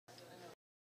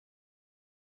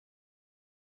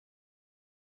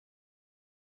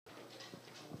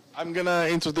I'm going to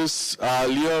introduce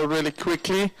Leo really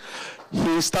quickly.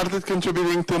 He started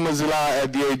contributing to Mozilla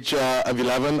at the age of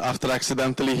 11 after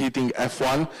accidentally hitting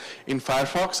F1 in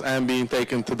Firefox and being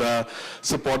taken to the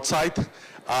support site.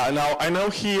 Now, I know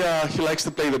he likes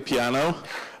to play the piano,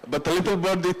 but the little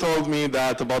birdie told me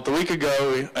that about a week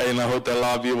ago in a hotel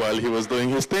lobby while he was doing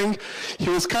his thing, he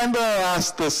was kind of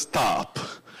asked to stop.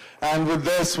 And with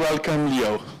this, welcome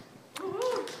Leo.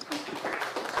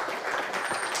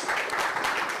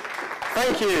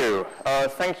 Thank you.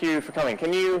 Thank you for coming.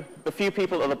 The few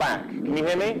people at the back, can you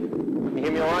hear me? Can you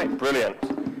hear me all right? Brilliant.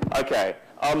 Okay.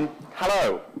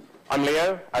 Hello. I'm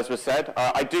Leo, as was said.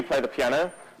 I do play the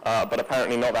piano, but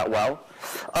apparently not that well.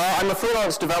 I'm a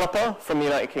freelance developer from the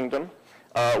United Kingdom,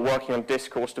 working on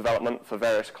Discourse development for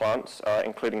various clients,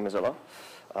 including Mozilla,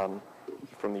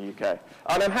 from the UK.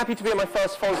 And I'm happy to be at my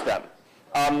first FOSDEM.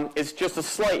 It's just a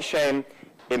slight shame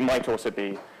it might also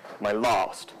be my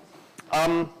last.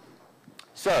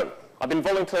 So, I've been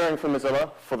volunteering for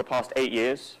Mozilla for the past 8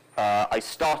 years. I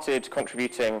started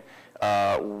contributing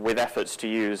with efforts to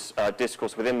use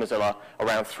Discourse within Mozilla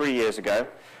around 3 years ago.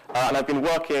 And I've been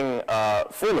working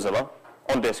for Mozilla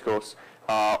on Discourse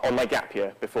on my gap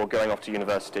year before going off to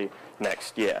university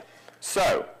next year.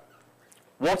 So,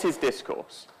 what is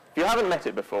Discourse? If you haven't met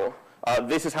it before,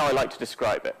 this is how I like to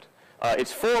describe it.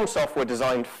 It's forum software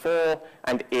designed for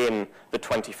and in the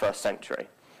 21st century.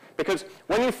 Because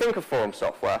when you think of forum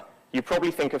software, you probably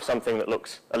think of something that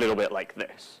looks a little bit like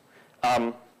this.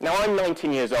 Now, I'm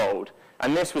 19 years old,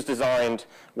 and this was designed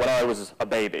when I was a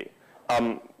baby,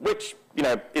 which,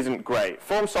 isn't great.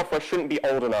 Forum software shouldn't be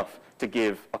old enough to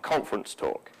give a conference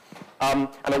talk. And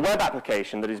a web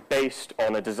application that is based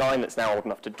on a design that's now old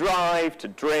enough to drive, to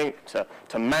drink,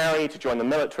 to marry, to join the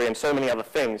military, and so many other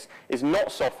things, is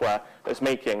not software that's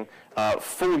making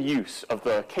full use of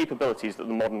the capabilities that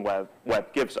the modern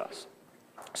web gives us.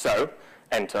 So,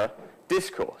 enter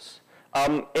Discourse.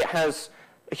 It has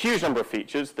a huge number of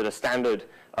features that are standard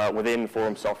within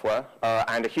forum software,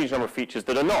 and a huge number of features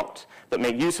that are not, that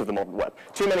make use of the modern web.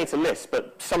 Too many to list,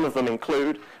 but some of them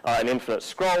include an infinite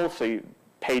scroll, so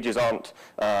pages aren't,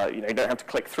 you don't have to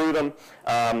click through them,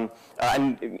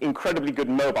 and incredibly good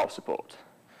mobile support.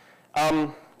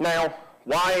 Now,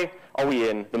 why are we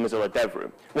in the Mozilla dev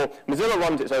room? Well, Mozilla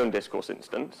runs its own Discourse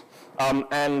instance,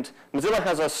 and Mozilla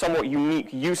has a somewhat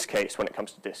unique use case when it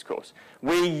comes to Discourse.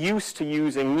 We're used to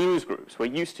using news groups, we're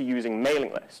used to using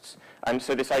mailing lists, and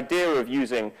so this idea of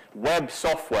using web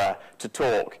software to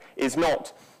talk is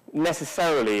not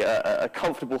necessarily a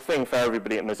comfortable thing for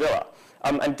everybody at Mozilla.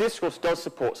 And Discourse does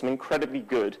support some incredibly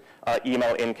good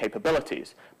email-in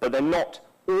capabilities, but they're not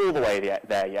all the way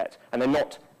there yet, and they're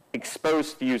not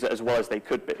exposed to the user as well as they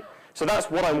could be. So that's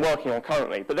what I'm working on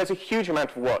currently, but there's a huge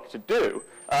amount of work to do,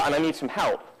 and I need some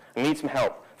help. I need some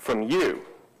help from you.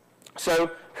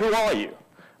 So who are you?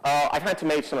 I've had to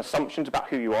make some assumptions about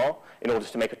who you are in order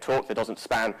to make a talk that doesn't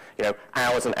span,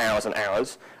 hours and hours and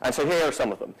hours. And so here are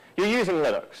some of them. You're using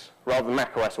Linux rather than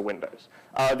Mac OS or Windows.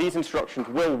 These instructions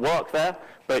will work there,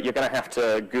 but you're going to have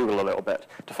to Google a little bit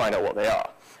to find out what they are.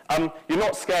 You're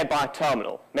not scared by a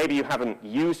terminal. Maybe you haven't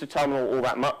used a terminal all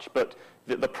that much, but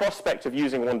the prospect of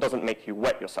using one doesn't make you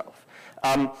wet yourself.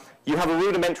 You have a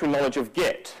rudimentary knowledge of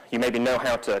Git. You maybe know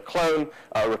how to clone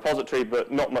a repository,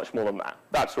 but not much more than that.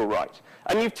 That's all right.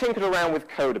 And you've tinkered around with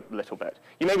code a little bit.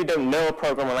 You maybe don't know a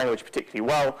programming language particularly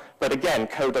well, but again,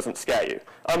 code doesn't scare you.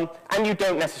 And you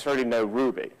don't necessarily know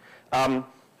Ruby.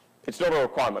 It's not a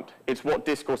requirement. It's what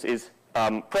Discourse is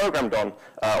programmed on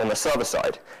the server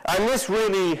side. And this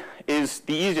really is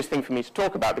the easiest thing for me to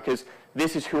talk about because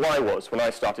this is who I was when I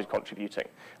started contributing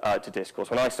to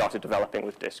Discourse, when I started developing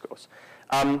with Discourse.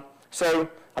 So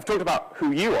I've talked about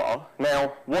who you are.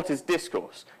 Now, what is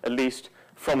Discourse, at least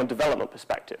from a development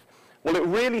perspective? Well, it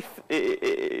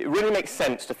really makes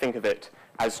sense to think of it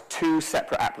as two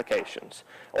separate applications.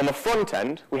 On the front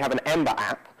end, we have an Ember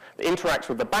app that interacts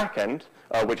with the back end,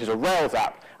 which is a Rails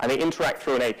app, and they interact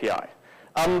through an API.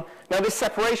 Now, this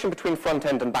separation between front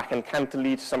end and back end can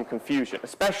lead to some confusion,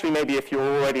 especially maybe if you're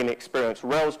already an experienced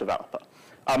Rails developer.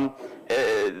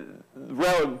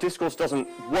 Discourse doesn't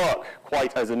work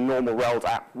quite as a normal Rails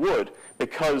app would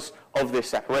because of this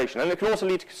separation. And it can also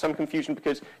lead to some confusion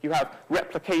because you have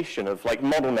replication of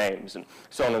model names and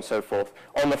so on and so forth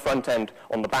on the front end,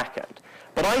 on the back end.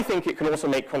 But I think it can also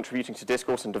make contributing to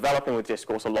Discourse and developing with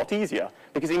Discourse a lot easier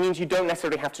because it means you don't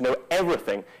necessarily have to know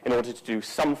everything in order to do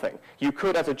something. You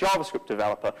could, as a JavaScript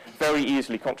developer, very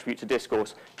easily contribute to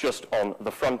Discourse just on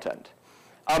the front end.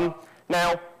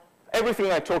 Now,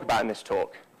 everything I talk about in this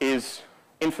talk is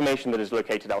information that is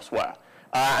located elsewhere.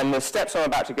 And the steps I'm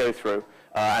about to go through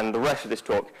and the rest of this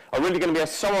talk are really going to be a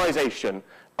summarization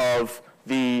of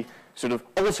the sort of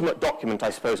ultimate document, I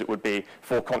suppose it would be,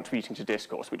 for contributing to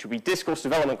Discourse, which would be Discourse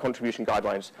Development Contribution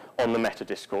Guidelines on the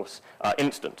Meta-Discourse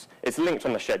instance. It's linked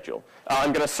on the schedule.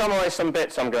 I'm going to summarize some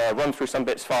bits. I'm going to run through some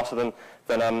bits faster than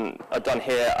I've done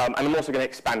here, and I'm also going to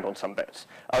expand on some bits.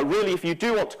 Really, if you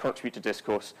do want to contribute to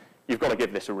Discourse, you've got to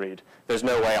give this a read. There's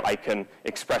no way I can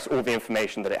express all the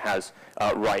information that it has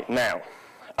right now.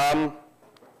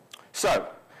 So,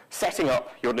 setting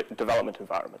up your development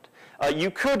environment.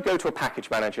 You could go to a package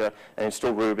manager and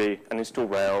install Ruby, and install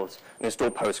Rails, and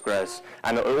install Postgres,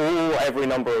 and every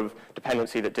number of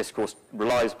dependency that Discourse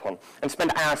relies upon, and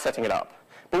spend hours setting it up.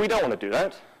 But we don't want to do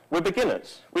that. We're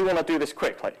beginners. We want to do this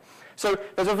quickly. So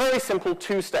there's a very simple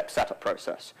two-step setup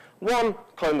process. 1,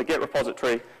 clone the Git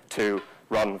repository. 2,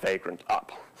 run Vagrant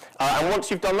up. And once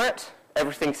you've done that,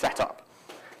 everything's set up.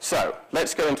 So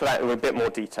let's go into that in a bit more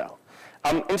detail.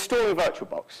 Installing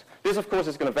VirtualBox. This, of course,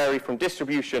 is going to vary from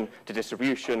distribution to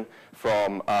distribution,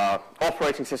 from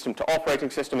operating system to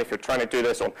operating system if you're trying to do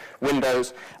this on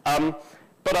Windows.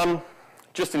 But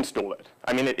just install it.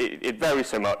 I mean, it varies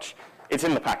so much. It's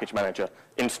in the package manager.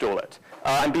 Install it.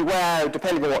 And beware,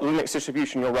 depending on what Linux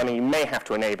distribution you're running, you may have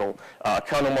to enable a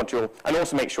kernel module, and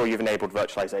also make sure you've enabled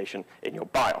virtualization in your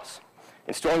BIOS.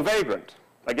 Installing Vagrant.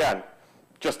 Again,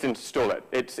 just install it.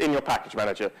 It's in your package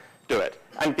manager. Do it.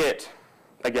 And Git.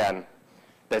 Again,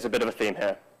 there's a bit of a theme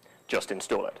here. Just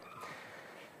install it.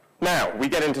 Now, we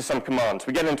get into some commands.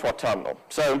 We get into our terminal.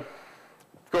 So,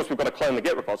 of course, we've got to clone the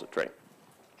Git repository.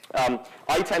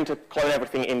 I tend to clone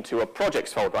everything into a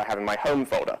projects folder I have in my home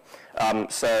folder.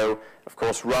 So, of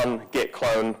course, run git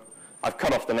clone. I've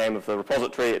cut off the name of the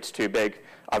repository. It's too big.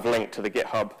 I've linked to the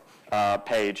GitHub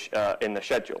page in the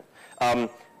schedule.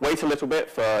 Wait a little bit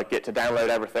for Git to download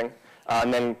everything,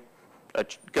 and then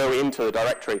go into the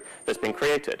directory that's been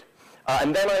created.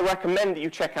 And then I recommend that you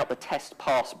check out the test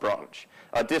pass branch.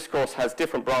 Discourse has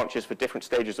different branches for different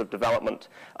stages of development,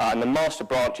 and the master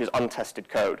branch is untested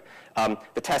code.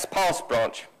 The test pass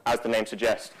branch, as the name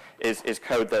suggests, is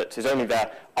code that is only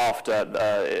there after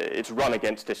it's run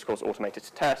against Discourse automated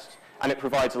tests, and it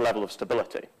provides a level of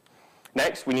stability.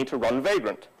 Next, we need to run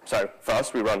Vagrant. So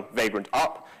first, we run Vagrant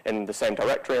up in the same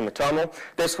directory in the terminal.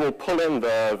 This will pull in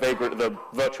the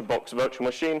VirtualBox virtual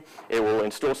machine. It will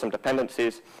install some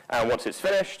dependencies, and once it's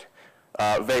finished,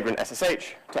 Vagrant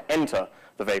SSH to enter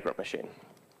the Vagrant machine.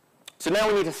 So now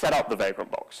we need to set up the Vagrant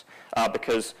box,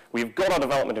 because we've got our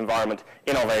development environment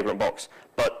in our Vagrant box,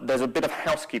 but there's a bit of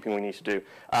housekeeping we need to do,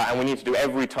 and we need to do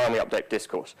every time we update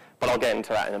Discourse, but I'll get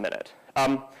into that in a minute.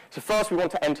 So first we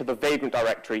want to enter the Vagrant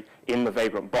directory in the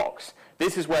Vagrant box.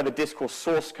 This is where the Discourse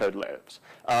source code lives.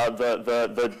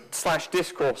 The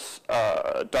 /Discourse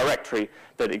directory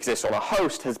that exists on a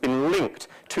host has been linked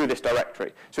to this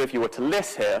directory. So if you were to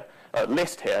list here,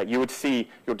 you would see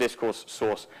your Discourse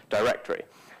source directory.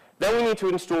 Then we need to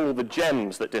install the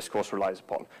gems that Discourse relies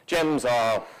upon. Gems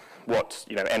are what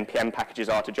NPM packages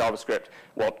are to JavaScript,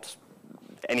 what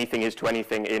anything is to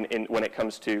anything when it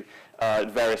comes to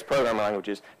various programming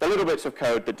languages. They're little bits of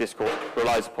code that Discourse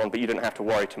relies upon, but you don't have to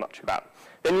worry too much about.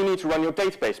 Then you need to run your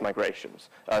database migrations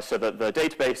so that the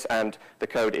database and the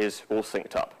code is all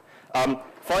synced up.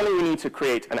 Finally, we need to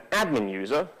create an admin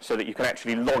user so that you can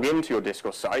actually log into your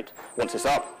Discourse site once it's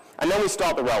up. And then we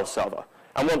start the Rails server.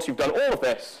 And once you've done all of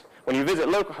this, when you visit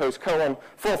localhost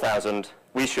 :4000,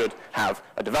 we should have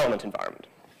a development environment.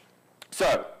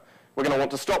 So we're going to want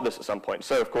to stop this at some point.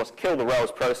 So, of course, kill the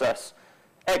Rails process,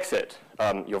 exit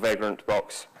your Vagrant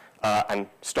box, and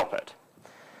stop it.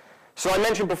 So I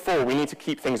mentioned before we need to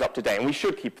keep things up to date, and we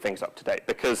should keep things up to date,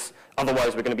 because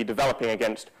otherwise we're going to be developing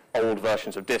against old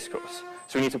versions of Discourse.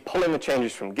 So we need to pull in the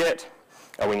changes from Git,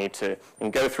 and we need to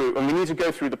go through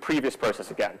the previous process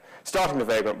again, starting the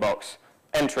Vagrant box,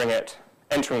 entering it,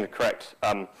 entering the correct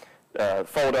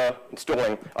folder,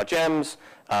 installing our gems,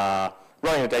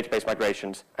 running the database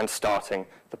migrations, and starting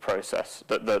the process,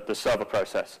 the server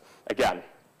process again.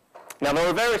 Now, there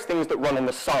are various things that run on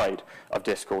the side of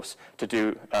Discourse to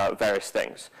do various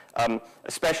things,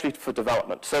 especially for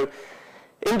development. So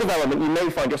in development, you may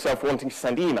find yourself wanting to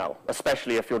send email,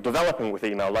 especially if you're developing with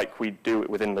email like we do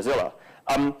within Mozilla.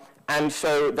 And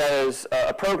so there's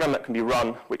a program that can be run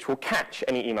which will catch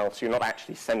any email, so you're not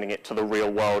actually sending it to the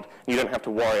real world. You don't have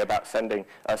to worry about setting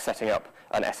up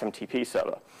an SMTP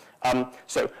server.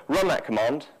 So run that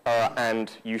command,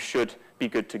 and you should be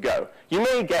good to go. You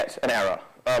may get an error.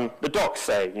 The docs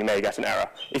say you may get an error.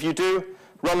 If you do,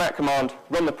 run that command,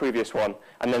 run the previous one,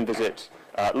 and then visit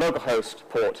localhost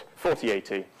port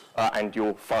 4080, and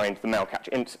you'll find the mail catch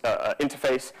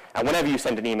interface. And whenever you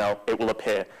send an email, it will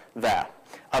appear there.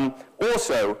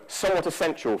 Also, somewhat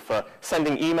essential for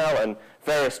sending email and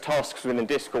various tasks within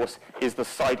Discourse is the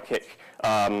Sidekick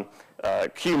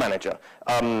queue manager.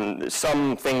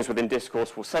 Some things within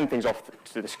Discourse will send things off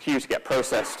to this queue to get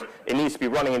processed. It needs to be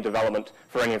running in development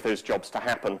for any of those jobs to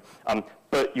happen,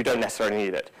 but you don't necessarily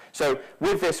need it. So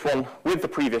with this one, with the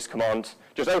previous commands,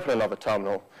 just open another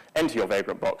terminal, enter your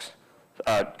Vagrant box,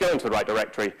 go into the right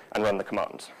directory, and run the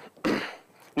commands.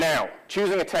 Now,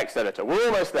 choosing a text editor. We're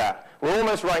almost there. We're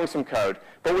almost writing some code,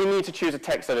 but we need to choose a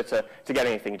text editor to get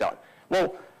anything done.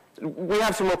 Well, we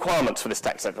have some requirements for this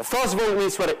text editor. First of all, it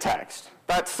needs to edit text.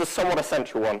 That's a somewhat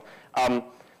essential one.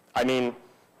 I mean,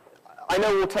 I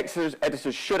know all text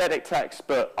editors should edit text,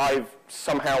 but I've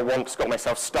somehow once got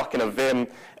myself stuck in a Vim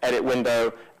edit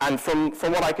window, and from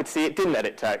what I could see, it didn't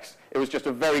edit text. It was just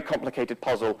a very complicated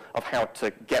puzzle of how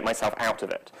to get myself out of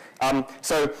it.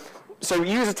 So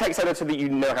use a text editor that you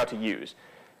know how to use.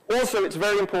 Also, it's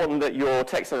very important that your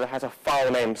text editor has a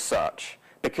file name search,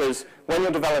 because when you're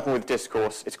developing with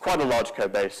Discourse, it's quite a large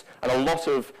code base, and a lot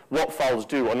of what files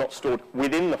do are not stored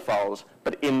within the files,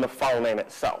 but in the file name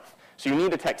itself. So you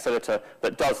need a text editor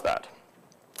that does that.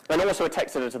 And also a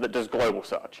text editor that does global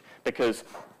search, because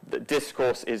the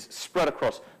Discourse is spread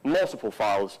across multiple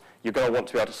files. You're going to want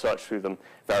to be able to search through them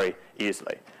very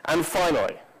easily. And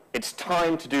finally, it's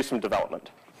time to do some development.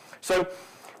 So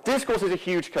Discourse is a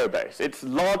huge code base. It's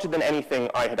larger than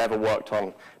anything I had ever worked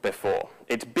on before.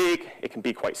 It's big, it can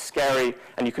be quite scary,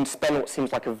 and you can spend what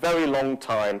seems like a very long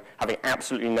time having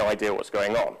absolutely no idea what's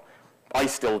going on. I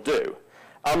still do.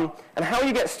 And how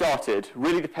you get started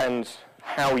really depends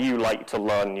how you like to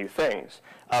learn new things.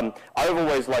 I've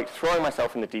always liked throwing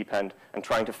myself in the deep end and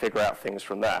trying to figure out things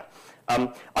from there.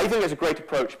 I think it's a great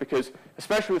approach because,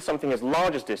 especially with something as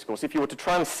large as Discourse, if you were to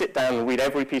try and sit down and read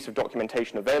every piece of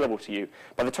documentation available to you,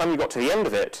 by the time you got to the end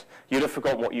of it, you'd have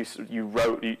forgotten what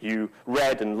you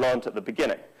read and learned at the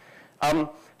beginning.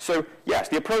 So yes,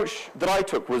 the approach that I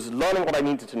took was learning what I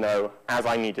needed to know as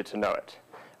I needed to know it.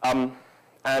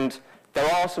 And there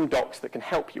are some docs that can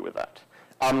help you with that.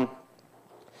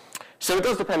 So it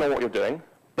does depend on what you're doing,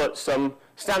 but some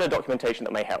standard documentation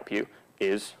that may help you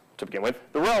is, to begin with,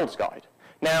 the Rails guide.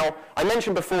 Now, I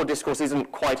mentioned before Discourse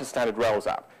isn't quite a standard Rails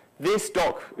app. This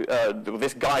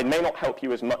guide may not help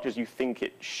you as much as you think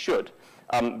it should,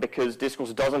 because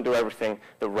Discourse doesn't do everything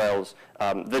that Rails,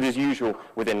 that is usual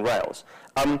within Rails.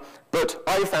 But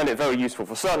I found it very useful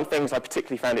for certain things. I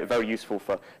particularly found it very useful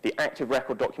for the active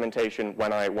record documentation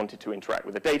when I wanted to interact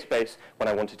with a database, when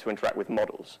I wanted to interact with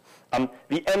models.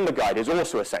 The Ember guide is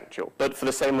also essential, but for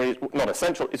the same reason, not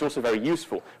essential, it's also very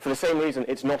useful. For the same reason,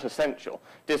 it's not essential.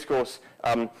 Discourse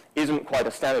isn't quite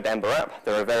a standard Ember app.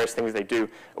 There are various things they do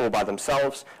all by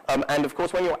themselves. And of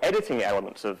course, when you're editing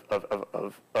elements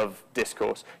of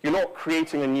Discourse, you're not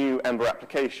creating a new Ember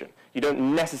application. You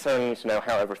don't necessarily need to know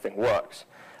how everything works.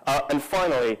 And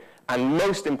finally, and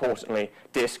most importantly,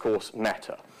 Discourse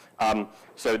meta.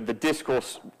 So the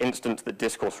Discourse instance that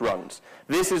Discourse runs.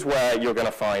 This is where you're going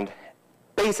to find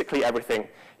basically everything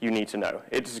you need to know.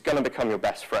 It's going to become your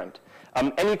best friend.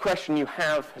 Any question you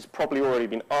have has probably already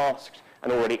been asked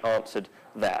and already answered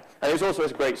there. And it's also a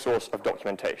great source of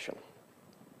documentation.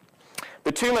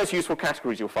 The two most useful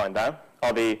categories you'll find there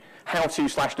are the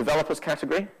how-to/developers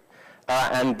category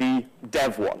and the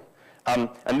dev one.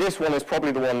 And this one is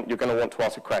probably the one you're going to want to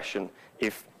ask a question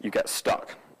if you get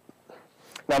stuck.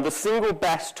 Now, the single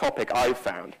best topic I've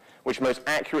found, which most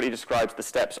accurately describes the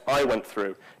steps I went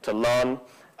through to learn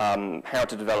how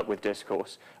to develop with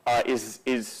Discourse,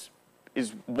 is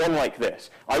one like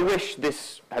this. I wish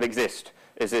this had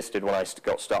existed when I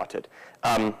got started.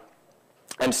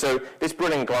 And so this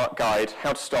brilliant guide,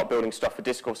 How to Start Building Stuff for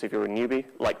Discourse if you're a newbie,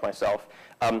 like myself,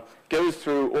 goes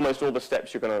through almost all the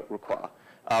steps you're going to require.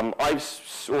 I've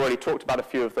already talked about a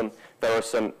few of them. There are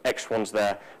some extra ones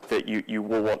there that you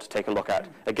will want to take a look at.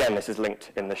 Again, this is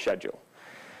linked in the schedule.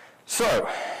 So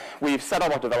we've set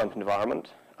up our development environment.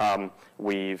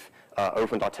 We've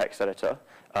opened our text editor.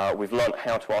 We've learned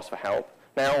how to ask for help.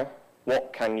 Now,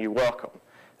 what can you work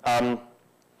on?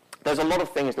 There's a lot of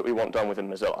things that we want done within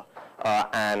Mozilla.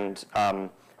 And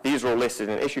these are all listed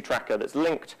in an issue tracker that's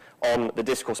linked on the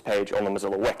Discourse page on the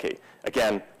Mozilla wiki.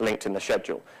 Again, linked in the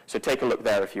schedule. So take a look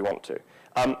there if you want to.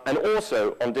 And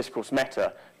also on Discourse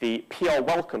Meta, the PR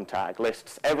welcome tag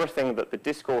lists everything that the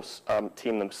Discourse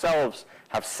team themselves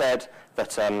have said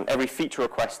that every feature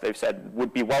request they've said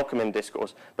would be welcome in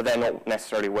Discourse, but they're not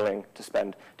necessarily willing to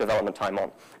spend development time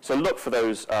on. So look for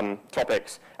those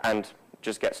topics and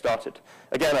just get started.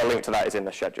 Again, a link to that is in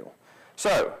the schedule.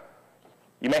 So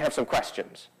you may have some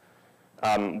questions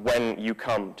when you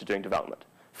come to doing development.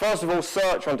 First of all,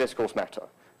 search on Discourse Meta.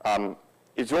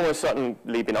 it's almost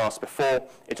certainly been asked before.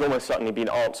 It's almost certainly been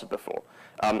answered before.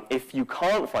 If you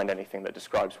can't find anything that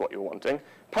describes what you're wanting,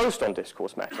 post on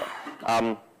Discourse Meta.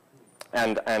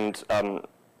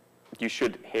 You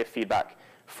should hear feedback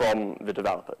from the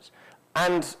developers.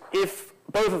 And if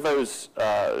both of those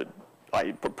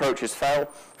approaches fail,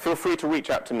 feel free to reach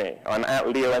out to me. I'm at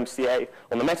Leo MCA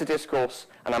on the Meta Discourse,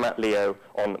 and I'm at Leo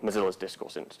on Mozilla's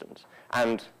Discourse instance.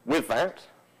 And with that,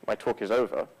 my talk is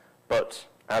over, but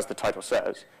as the title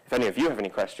says, if any of you have any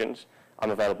questions,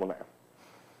 I'm available now.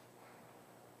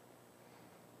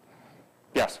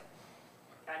 Yes?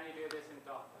 Can you do this in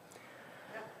Docker?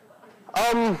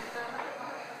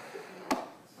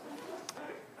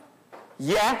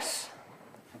 Yes,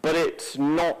 but it's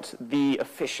not the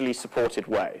officially supported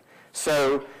way.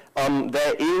 So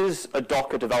there is a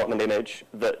Docker development image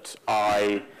that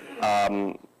I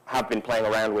have been playing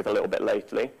around with a little bit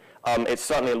lately. It's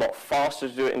certainly a lot faster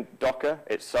to do it in Docker.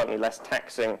 It's certainly less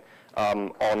taxing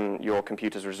on your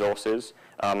computer's resources.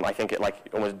 I think it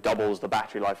almost doubles the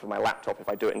battery life of my laptop if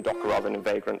I do it in Docker rather than in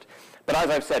Vagrant. But as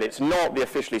I've said, it's not the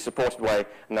officially supported way,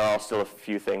 and there are still a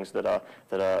few things that are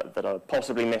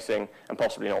possibly missing and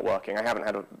possibly not working. I haven't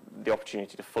had the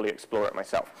opportunity to fully explore it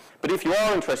myself. But if you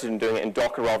are interested in doing it in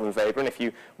Docker rather than Vagrant, if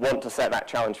you want to set that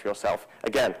challenge for yourself,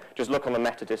 again, just look on the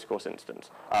Meta Discourse instance.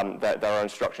 There are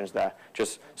instructions there.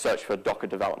 Just search for Docker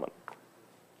development.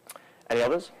 Any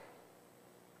others?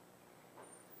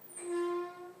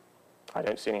 I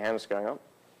don't see any hands going up.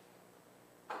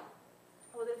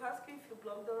 Well, they've asked you if you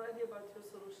blogged already about your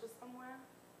solution somewhere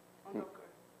on Docker.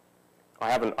 I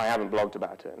haven't blogged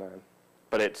about it, no.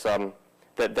 But it's there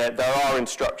are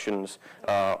instructions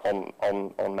on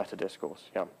Meta Discourse.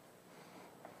 Yeah.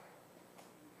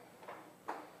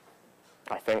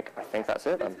 I think that's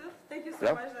it. That's good. Thank you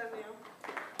so much, Daniel.